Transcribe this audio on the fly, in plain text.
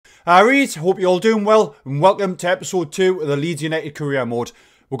Reed, hope you're all doing well and welcome to episode 2 of the Leeds United career mode.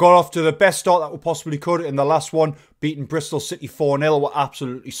 We got off to the best start that we possibly could in the last one, beating Bristol City 4-0. We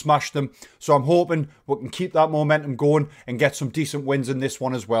absolutely smashed them. So I'm hoping we can keep that momentum going and get some decent wins in this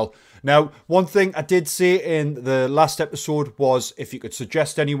one as well. Now, one thing I did say in the last episode was if you could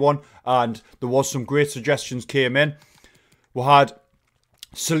suggest anyone, and there was some great suggestions came in. We had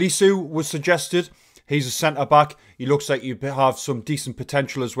Salisu was suggested. He's a centre-back. He looks like you have some decent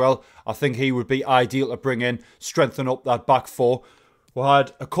potential as well. I think he would be ideal to bring in, strengthen up that back four. We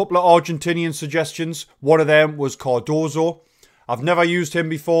had a couple of Argentinian suggestions. One of them was Cardozo. I've never used him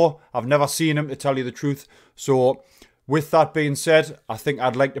before. I've never seen him, to tell you the truth. So, with that being said, I think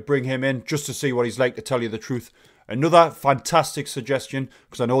I'd like to bring him in just to see what he's like, to tell you the truth. Another fantastic suggestion,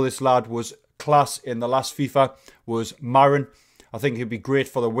 because I know this lad was class in the last FIFA, was Marin. I think he'd be great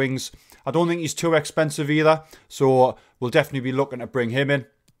for the wings. I don't think he's too expensive either, so we'll definitely be looking to bring him in.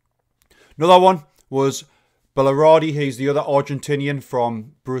 Another one was Bellardi. He's the other Argentinian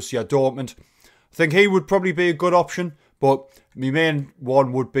from Borussia Dortmund. I think he would probably be a good option, but my main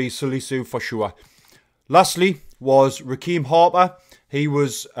one would be Salisu for sure. Lastly was Raheem Harper. He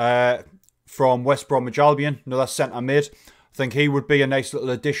was from West Bromwich Albion, another centre mid. I think he would be a nice little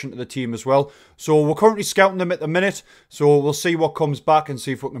addition to the team as well. So we're currently scouting them at the minute. So we'll see what comes back and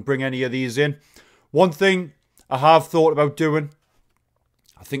see if we can bring any of these in. One thing I have thought about doing,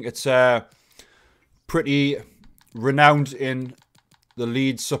 I think it's pretty renowned in the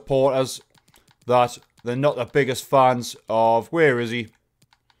Leeds supporters that they're not the biggest fans of... Where is he?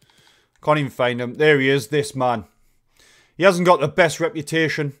 Can't even find him. There he is, this man. He hasn't got the best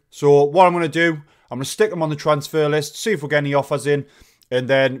reputation. So what I'm going to do, I'm going to stick him on the transfer list, see if we get any offers in, and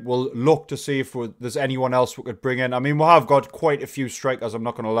then we'll look to see if there's anyone else we could bring in. I mean, we have got quite a few strikers, I'm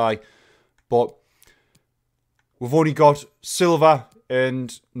not going to lie. But we've only got Silva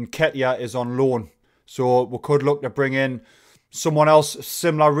and Nketiah is on loan. So we could look to bring in someone else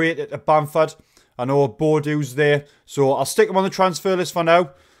similar rated to Bamford. I know Bodu's there. So I'll stick him on the transfer list for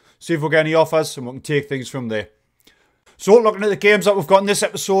now. See if we get any offers and we can take things from there. So looking at the games that we've got in this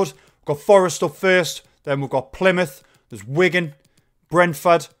episode, we've got Forest up first. Then we've got Plymouth. There's Wigan,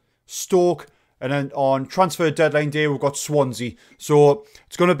 Brentford, Stoke. And then on transfer deadline day, we've got Swansea. So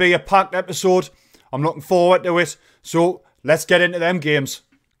it's going to be a packed episode. I'm looking forward to it. So let's get into them games.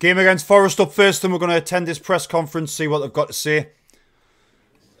 Game against Forest up first, and we're going to attend this press conference, see what they've got to say.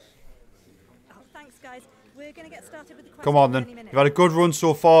 Oh, thanks, guys. We're going to get started with the questions. Come on, then. You've had a good run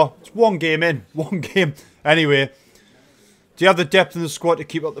so far. It's one game in. One game. Anyway, do you have the depth in the squad to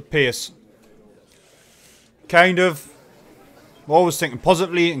keep up the pace? Kind of. I'm always thinking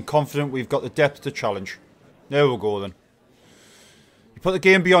positively and confident we've got the depth to challenge. There we go, then. Put the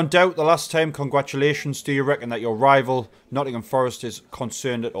game beyond doubt the last time. Congratulations. Do you reckon that your rival, Nottingham Forest, is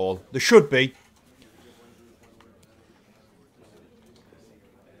concerned at all? They should be.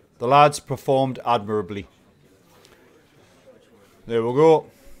 The lads performed admirably. There we go.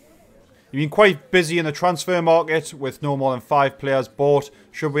 You've been quite busy in the transfer market with no more than 5 players bought.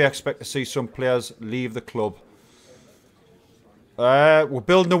 Should we expect to see some players leave the club? We're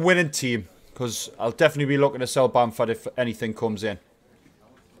building a winning team, because I'll definitely be looking to sell Bamford if anything comes in.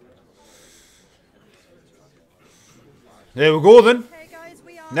 There we go then.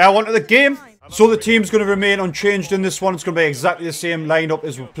 Now on to the game. So the team's going to remain unchanged in this one. It's going to be exactly the same lineup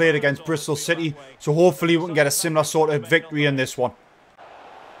as we played against Bristol City. So hopefully we can get a similar sort of victory in this one.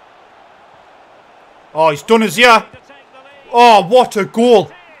 Oh, he's done his year. Oh, what a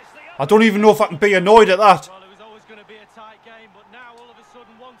goal. I don't even know if I can be annoyed at that.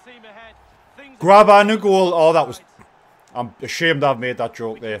 Grabber and a goal. Oh, that was... I'm ashamed I've made that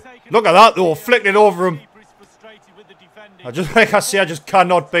joke there. Look at that though. Flicked it over him. I just, like I say, I just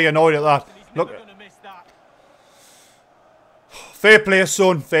cannot be annoyed at that. Look. Fair play,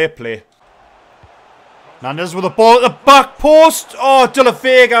 son. Fair play. Nandes with the ball at the back post. Oh, De La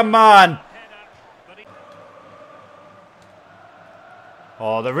Vega, man.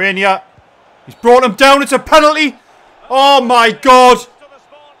 Oh, the Rainier. He's brought him down. It's a penalty. Oh, my God.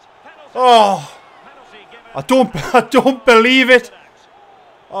 Oh. I don't believe it.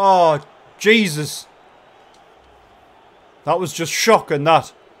 Oh, Jesus. That was just shocking,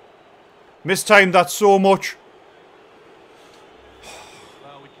 that. Mistimed that so much.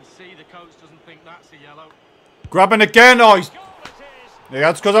 Well, we can see the coach doesn't think that's a yellow. Grabbing again. Oh, he's... Yeah,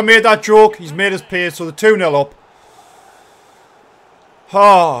 that's because I made that joke. He's made his pay, so the 2-0 up.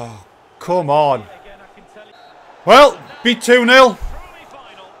 Oh, come on. Well, beat 2-0.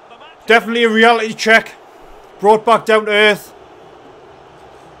 Definitely a reality check. Brought back down to earth.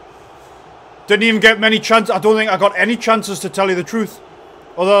 Didn't even get many chances. I don't think I got any chances, to tell you the truth.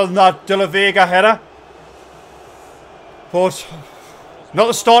 Other than that De La Vega header. But not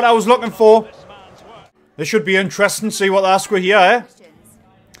the start I was looking for. This should be interesting. See what they ask for here, eh?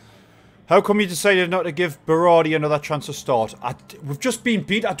 How come you decided not to give Berardi another chance to start? We've just been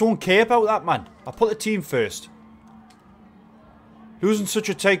beat. I don't care about that, man. I put the team first. Losing such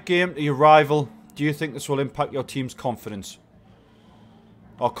a tight game to your rival, do you think this will impact your team's confidence?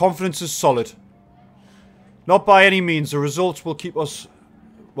 Our confidence is solid. Not by any means. The results will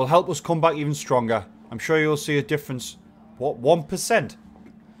help us come back even stronger. I'm sure you'll see a difference. What, 1%?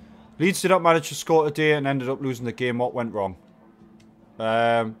 Leeds did not manage to score today and ended up losing the game. What went wrong?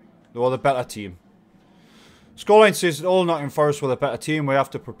 They were the better team. Scoreline says that all Nottingham Forest were the better team. We have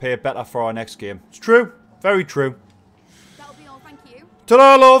to prepare better for our next game. It's true. Very true. That'll be all, thank you.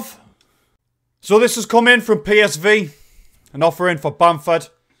 Ta-da, love! So this has come in from PSV. An offer in for Bamford.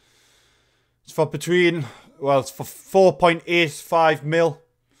 It's for between... Well, it's for 4.85 mil.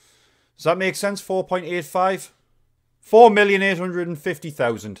 Does that make sense? 4.85?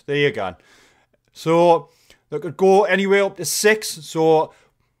 4,850,000. There you go. So, they could go anywhere up to 6. So,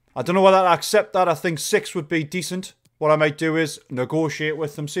 I don't know whether I'd accept that. I think 6 would be decent. What I might do is negotiate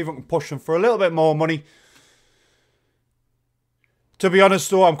with them. See if I can push them for a little bit more money. To be honest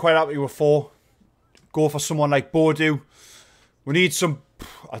though, I'm quite happy with 4. Go for someone like Boadu. We need some...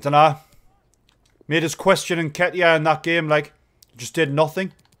 I don't know. Made us question Nketiah in that game. Like, just did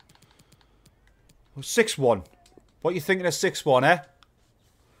nothing. 6-1. What are you thinking of 6-1, eh?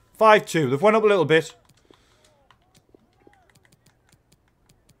 5-2. They've went up a little bit.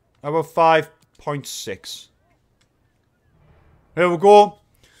 How about 5.6? There we go.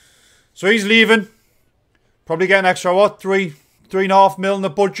 So he's leaving. Probably get an extra, what? 3.5 mil in the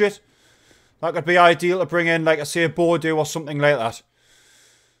budget. That could be ideal to bring in, like I say, a Boadu or something like that.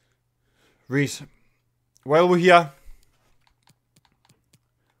 Reese. Well, we're here.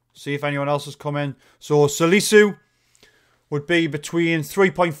 See if anyone else has come in. So Salisu would be between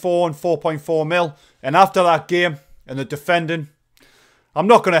 3.4 and 4.4 mil. And after that game and the defending, I'm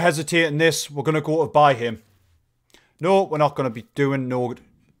not going to hesitate in this. We're going to go to buy him. No, we're not going to be doing no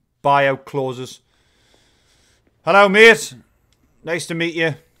buyout clauses. Hello, mate. Nice to meet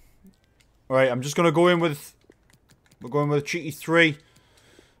you. Right, I'm just going to go in with... We're going with a cheeky 3.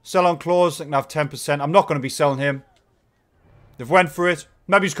 Sell on clause. I can have 10%. I'm not going to be selling him. They've went for it.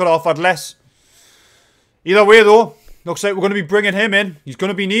 Maybe he's could have offered less. Either way, though, looks like we're going to be bringing him in. He's going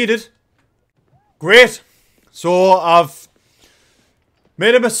to be needed. Great. So, I've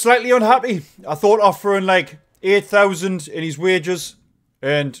made him slightly unhappy. I thought offering like 8,000 in his wages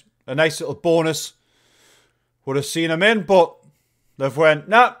and a nice little bonus would have seen him in, but they've went,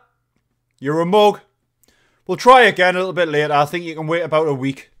 nah, you're a mug. We'll try again a little bit later. I think you can wait about a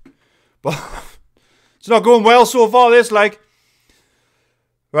week. But it's not going well so far, this, like.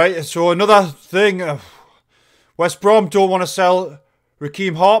 Right, so another thing. West Brom don't want to sell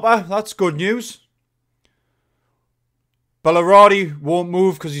Raheem Harper. That's good news. Bellarati won't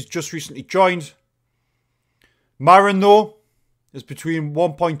move because he's just recently joined. Marin, though, is between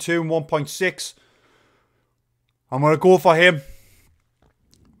 1.2 and 1.6. I'm going to go for him.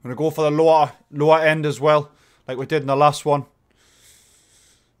 I'm going to go for the lower end as well, like we did in the last one.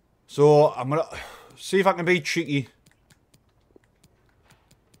 So I'm going to see if I can be cheeky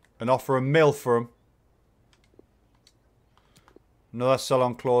and offer a mil for him. Another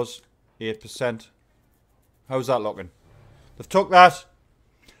sell-on clause, 8%. How's that looking? They've took that.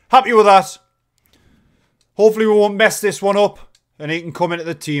 Happy with that. Hopefully we won't mess this one up and he can come into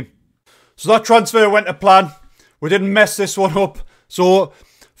the team. So that transfer went to plan. We didn't mess this one up. So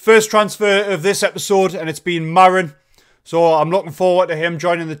first transfer of this episode and it's been Marin. So I'm looking forward to him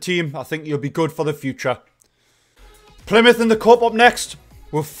joining the team. I think he'll be good for the future. Plymouth in the Cup up next.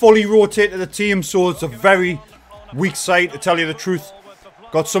 We've fully rotated the team, so it's a very weak side, to tell you the truth.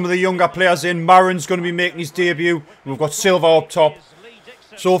 Got some of the younger players in. Marin's going to be making his debut. We've got Silva up top.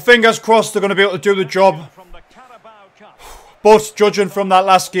 So fingers crossed they're going to be able to do the job. But judging from that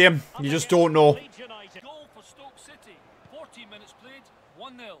last game, you just don't know.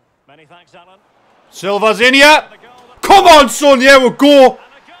 Silva's in here. Come on, son. Yeah, we'll go.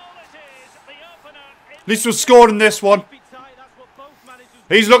 At least we've scored in this one.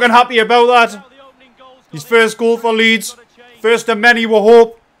 He's looking happy about that. His first goal for Leeds. First of many, we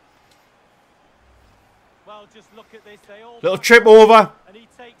hope. Little chip over.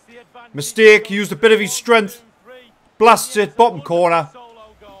 Mistake. Used a bit of his strength. Blasts it. Bottom corner.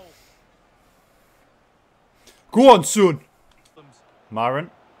 Go on, son. Marin.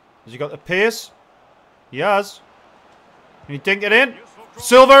 Has he got the pace? He has. Can he dink it in?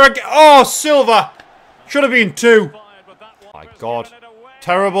 Silva again. Oh, Silva. Should have been 2. My God.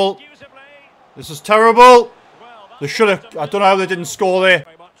 Terrible. This is terrible. They should have. I don't know how they didn't score there.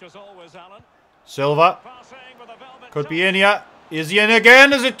 Silva. Could be in here. Is he in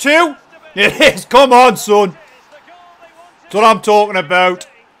again? Is it 2? It is. Come on, son. That's what I'm talking about.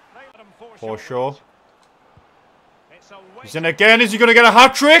 For sure. He's in again. Is he going to get a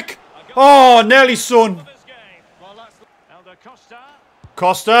hat-trick? Oh, nearly, son.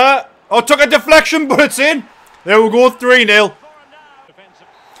 Costa. Oh, took a deflection, but it's in. There we go, 3-0.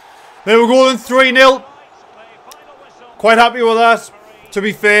 There we go, then 3-0. Quite happy with that. To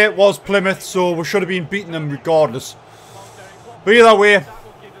be fair, it was Plymouth, so we should have been beating them regardless. But either way,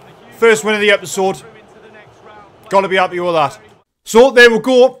 first win of the episode. Got to be happy with that. So, there we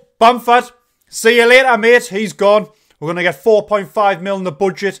go. Bamford. See you later, mate. He's gone. We're going to get 4.5 mil in the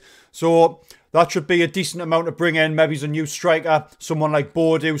budget. So, that should be a decent amount to bring in. Maybe he's a new striker. Someone like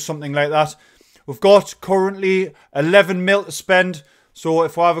Bordeaux, something like that. We've got currently 11 mil to spend. So,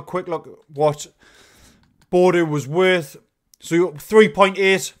 if I have a quick look at what Bordeaux was worth. So,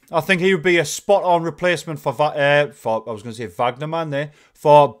 3.8. I think he would be a spot-on replacement for I was going to say Wagnerman there.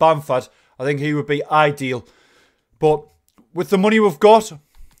 For Bamford. I think he would be ideal. But with the money we've got,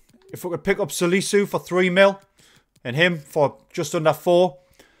 if we could pick up Salisu for 3 mil and him for just under 4,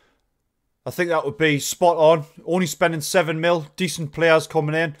 I think that would be spot on. Only spending 7 mil. Decent players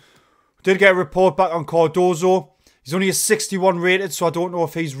coming in. Did get a report back on Cardozo. He's only a 61 rated, so I don't know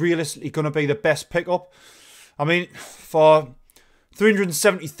if he's realistically going to be the best pickup. I mean, for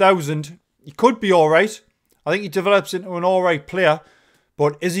 370,000, he could be alright. I think he develops into an alright player.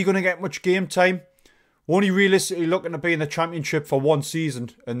 But is he going to get much game time? We're only realistically looking to be in the Championship for 1 season.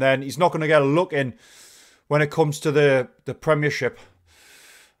 And then he's not going to get a look in when it comes to the Premiership.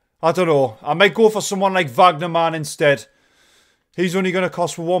 I don't know. I might go for someone like Wagnerman instead. He's only going to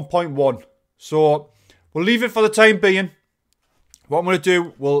cost for 1.1. So, we'll leave it for the time being. What I'm going to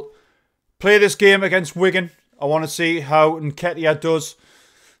do, we'll play this game against Wigan. I want to see how Nketiah does.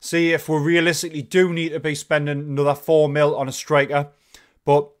 See if we realistically do need to be spending another 4 mil on a striker.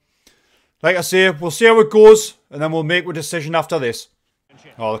 But, like I say, we'll see how it goes. And then we'll make a decision after this.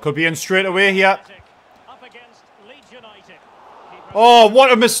 Oh, they could be in straight away here. Oh,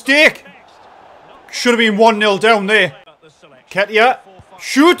 what a mistake. Should have been 1-0 down there. Nketiah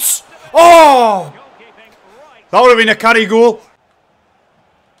shoots. Oh! That would have been a carry goal.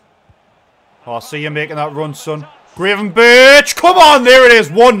 Oh, I see you making that run, son. Gravenberch. Come on, there it is.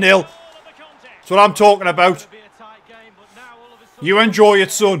 1-0. That's what I'm talking about. You enjoy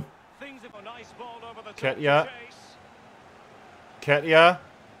it, son. Nketiah. Nketiah.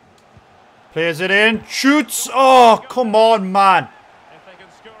 Plays it in. Shoots. Oh, come on, man.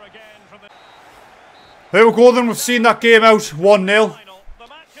 There we go then. We've seen that game out. 1-0.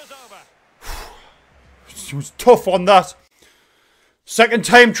 It was tough on that. Second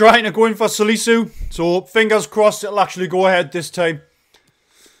time trying to go in for Salisu. So, fingers crossed it'll actually go ahead this time.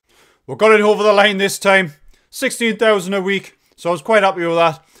 We got it over the line this time. 16,000 a week. So, I was quite happy with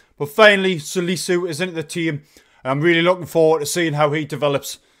that. But finally, Salisu is into the team. And I'm really looking forward to seeing how he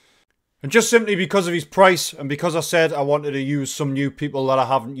develops. And just simply because of his price, and because I said I wanted to use some new people that I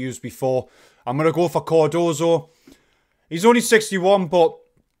haven't used before, I'm going to go for Cardozo. He's only 61, but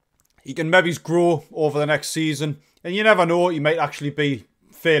he can maybe grow over the next season. And you never know, he might actually be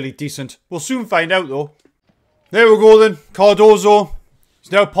fairly decent. We'll soon find out, though. There we go, then. Cardozo.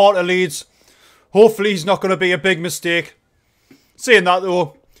 He's now part of Leeds. Hopefully, he's not going to be a big mistake. Saying that,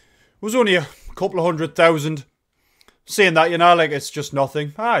 though, it was only a couple of 100,000. Saying that, you know, like it's just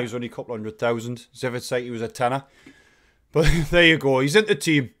nothing. Ah, he was only a couple of 100,000. As if it's like he was a tenner. But there you go. He's in the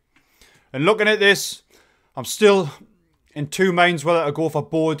team. And looking at this, I'm still in 2 minds whether to go for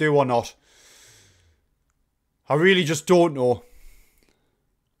Bordeaux or not. I really just don't know.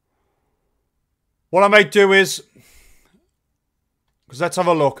 What I might do is, because let's have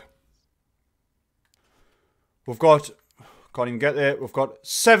a look. We've got, can't even get there. We've got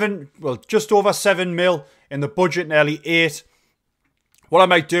just over 7 mil in the budget, nearly 8. What I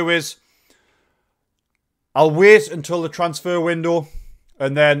might do is, I'll wait until the transfer window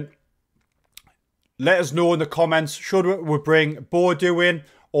and then let us know in the comments, should we bring Bordeaux in,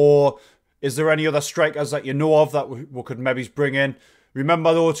 or is there any other strikers that you know of that we could maybe bring in?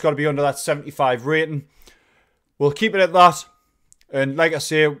 Remember though, it's got to be under that 75 rating. We'll keep it at that. And like I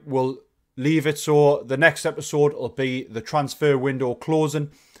say, we'll leave it so the next episode will be the transfer window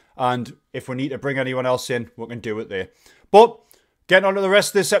closing. And if we need to bring anyone else in, we can do it there. But getting on to the rest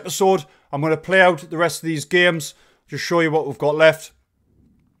of this episode, I'm going to play out the rest of these games. Just show you what we've got left.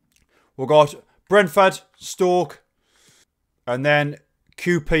 We've got Brentford, Stoke, and then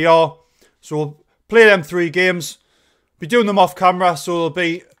QPR. So we'll play them 3 games. Be doing them off camera, so they'll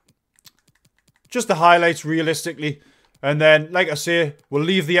be just the highlights realistically. And then, like I say, we'll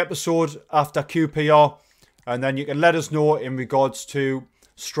leave the episode after QPR. And then you can let us know in regards to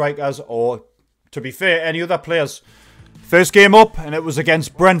strikers or, to be fair, any other players. First game up, and it was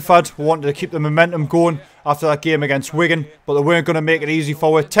against Brentford. We wanted to keep the momentum going after that game against Wigan, but they weren't going to make it easy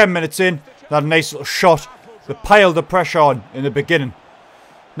for it. 10 minutes in, they had a nice little shot. They piled the pressure on in the beginning.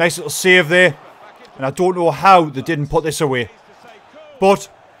 Nice little save there, and I don't know how they didn't put this away. But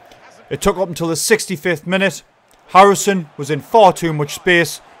it took up until the 65th minute. Harrison was in far too much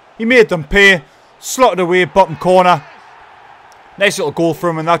space. He made them pay, slotted away bottom corner. Nice little goal for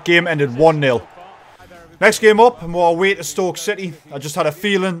him, and that game ended 1-0. Next game up, and we're away to Stoke City. I just had a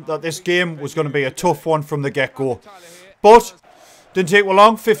feeling that this game was going to be a tough one from the get-go. But, didn't take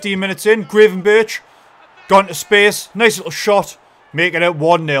long, 15 minutes in, Gravenberch, gone to space, nice little shot, making it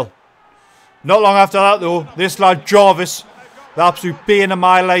 1-0. Not long after that though, this lad Jarvis, the absolute bane of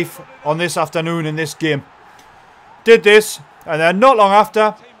my life on this afternoon in this game, did this, and then not long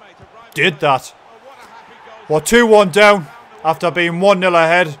after, did that. We're 2-1 down, after being 1-0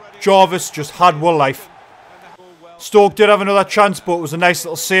 ahead, Jarvis just had one life. Stoke did have another chance, but it was a nice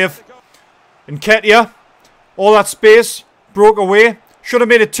little save. And Nketiah, all that space, broke away. Should have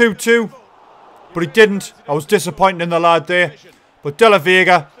made it 2-2, but he didn't. I was disappointed in the lad there. But De La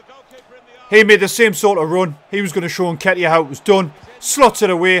Vega, he made the same sort of run. He was going to show Nketiah how it was done. Slots it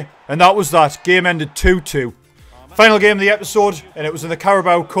away, and that was that. Game ended 2-2. Final game of the episode, and it was in the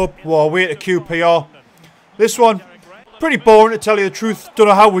Carabao Cup. We're away to QPR. This one, pretty boring to tell you the truth. Don't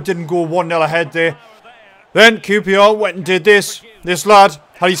know how we didn't go 1-0 ahead there. Then QPR went and did this. This lad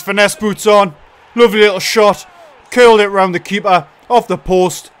had his finesse boots on. Lovely little shot. Curled it round the keeper. Off the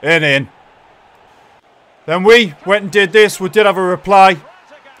post and in. Then we went and did this. We did have a reply.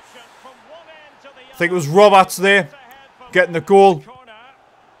 I think it was Roberts there getting the goal.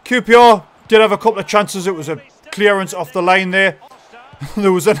 QPR did have a couple of chances. It was a clearance off the line there.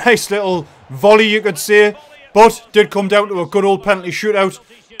 There was a nice little volley, you could say. But did come down to a good old penalty shootout.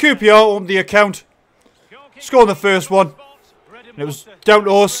 QPR opened the account. Scored the first one. And it was down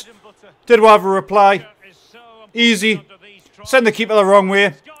to us. Did we have a reply? Easy. Send the keeper the wrong way.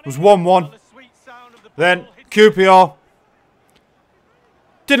 It was 1-1. Then QPR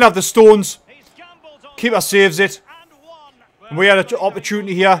didn't have the stones. Keeper saves it. And we had an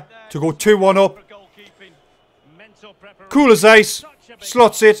opportunity here to go 2-1 up. Cool as ice.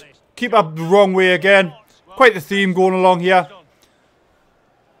 Slots it. Keeper the wrong way again. Quite the theme going along here.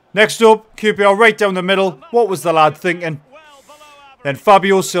 Next up, QPR right down the middle. What was the lad thinking? Then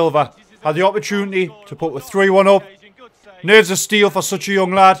Fabio Silva had the opportunity to put the 3-1 up. Nerves of steel for such a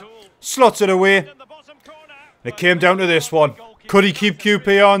young lad. Slots it away. And it came down to this one. Could he keep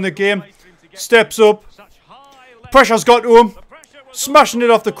QPR in the game? Steps up. Pressure's got to him. Smashing it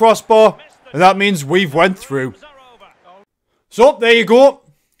off the crossbar. And that means we've went through. So, there you go.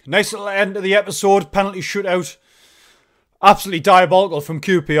 Nice little end to the episode. Penalty shootout. Absolutely diabolical from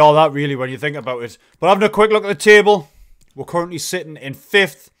QPR, that really, when you think about it. But having a quick look at the table, we're currently sitting in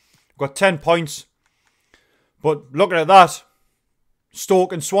 5th. We've got 10 points. But looking at that,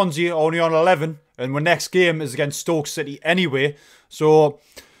 Stoke and Swansea are only on 11. And our next game is against Stoke City anyway. So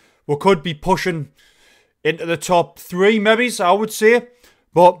we could be pushing into the top 3, maybe, I would say.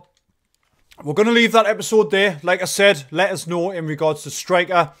 But we're going to leave that episode there. Like I said, let us know in regards to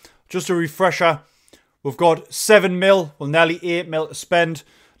striker. Just a refresher. We've got 7 mil, well nearly 8 mil to spend.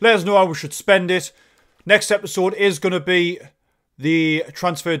 Let us know how we should spend it. Next episode is going to be the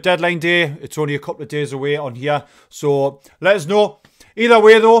transfer deadline day. It's only a couple of days away on here. So let us know. Either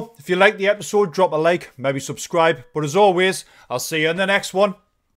way though, if you like the episode, drop a like, maybe subscribe. But as always, I'll see you in the next one.